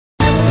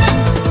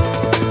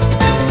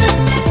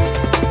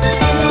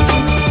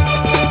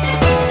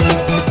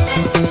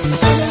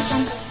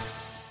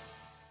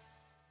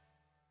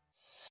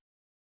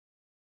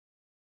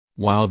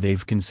While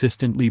they've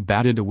consistently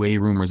batted away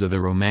rumors of a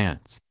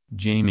romance,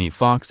 Jamie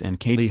Foxx and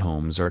Katie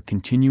Holmes are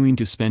continuing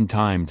to spend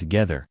time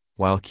together,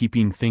 while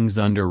keeping things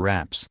under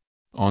wraps.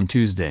 On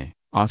Tuesday,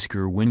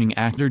 Oscar-winning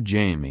actor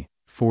Jamie,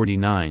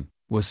 49,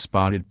 was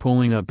spotted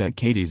pulling up at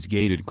Katie's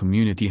gated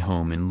community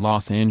home in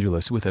Los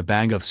Angeles with a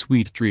bag of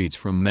sweet treats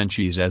from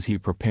Menchie's as he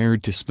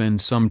prepared to spend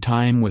some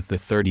time with the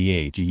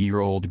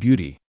 38-year-old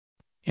beauty.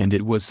 And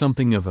it was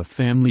something of a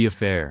family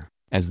affair,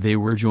 as they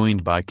were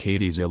joined by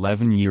Katie's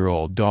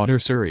 11-year-old daughter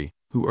Suri,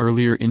 who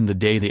earlier in the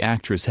day the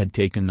actress had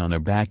taken on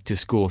a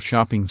back-to-school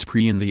shopping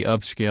spree in the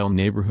upscale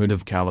neighborhood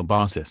of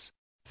Calabasas.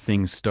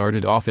 Things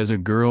started off as a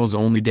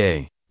girls-only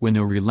day, when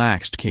a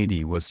relaxed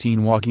Katie was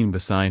seen walking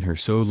beside her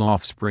sole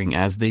offspring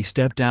as they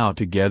stepped out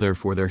together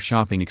for their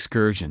shopping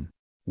excursion.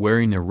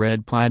 Wearing a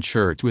red plaid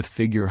shirt with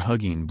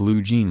figure-hugging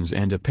blue jeans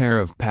and a pair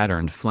of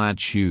patterned flat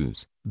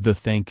shoes, the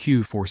 "Thank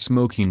You for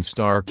Smoking"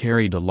 star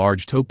carried a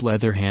large taupe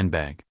leather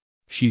handbag.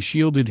 She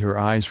shielded her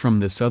eyes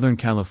from the Southern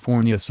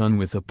California sun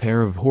with a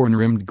pair of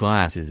horn-rimmed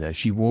glasses as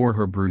she wore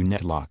her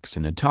brunette locks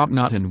in a top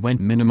knot and went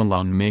minimal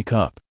on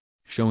makeup.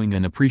 Showing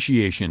an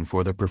appreciation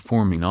for the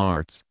performing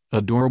arts,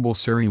 adorable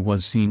Suri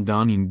was seen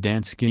donning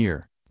dance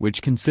gear,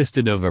 which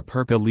consisted of a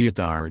purple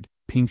leotard,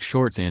 pink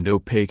shorts and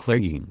opaque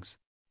leggings.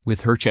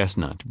 With her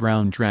chestnut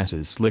brown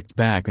tresses slicked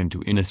back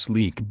into a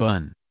sleek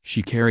bun,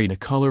 she carried a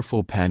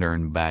colorful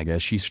pattern bag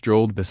as she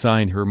strolled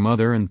beside her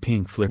mother in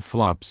pink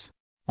flip-flops.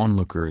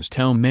 Onlookers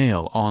tell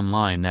Mail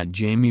Online that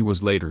Jamie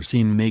was later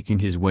seen making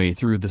his way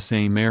through the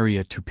same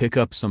area to pick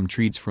up some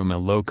treats from a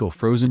local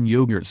frozen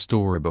yogurt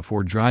store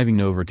before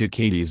driving over to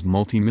Katie's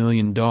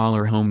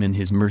multi-million-dollar home in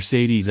his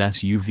Mercedes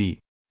SUV.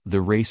 The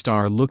race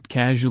star looked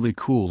casually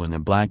cool in a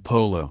black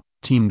polo,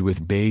 teamed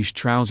with beige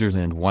trousers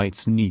and white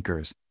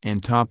sneakers,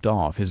 and topped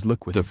off his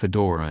look with a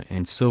fedora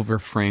and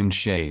silver-framed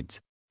shades.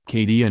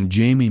 Katie and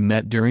Jamie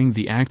met during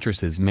the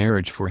actress's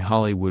marriage for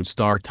Hollywood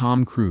star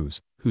Tom Cruise,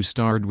 who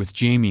starred with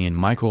Jamie in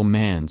Michael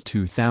Mann's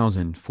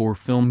 2004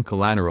 film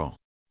Collateral.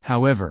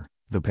 However,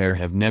 the pair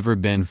have never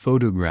been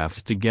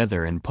photographed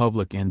together in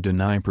public and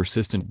deny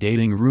persistent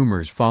dating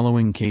rumors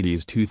following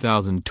Katie's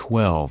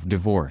 2012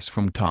 divorce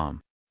from Tom.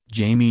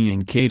 Jamie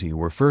and Katie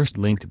were first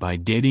linked by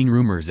dating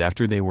rumors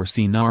after they were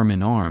seen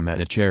arm-in-arm at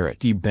a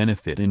charity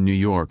benefit in New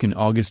York in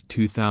August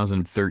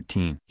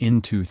 2013.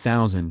 In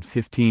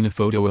 2015 a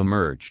photo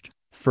emerged,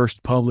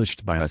 first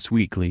published by Us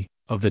Weekly,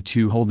 of the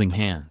two holding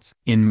hands.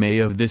 In May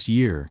of this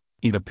year,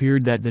 it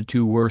appeared that the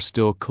two were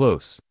still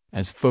close,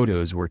 as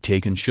photos were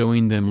taken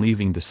showing them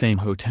leaving the same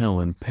hotel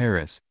in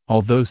Paris,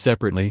 although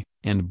separately,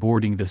 and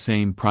boarding the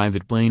same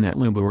private plane at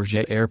Le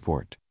Bourget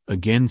Airport,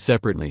 again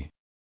separately.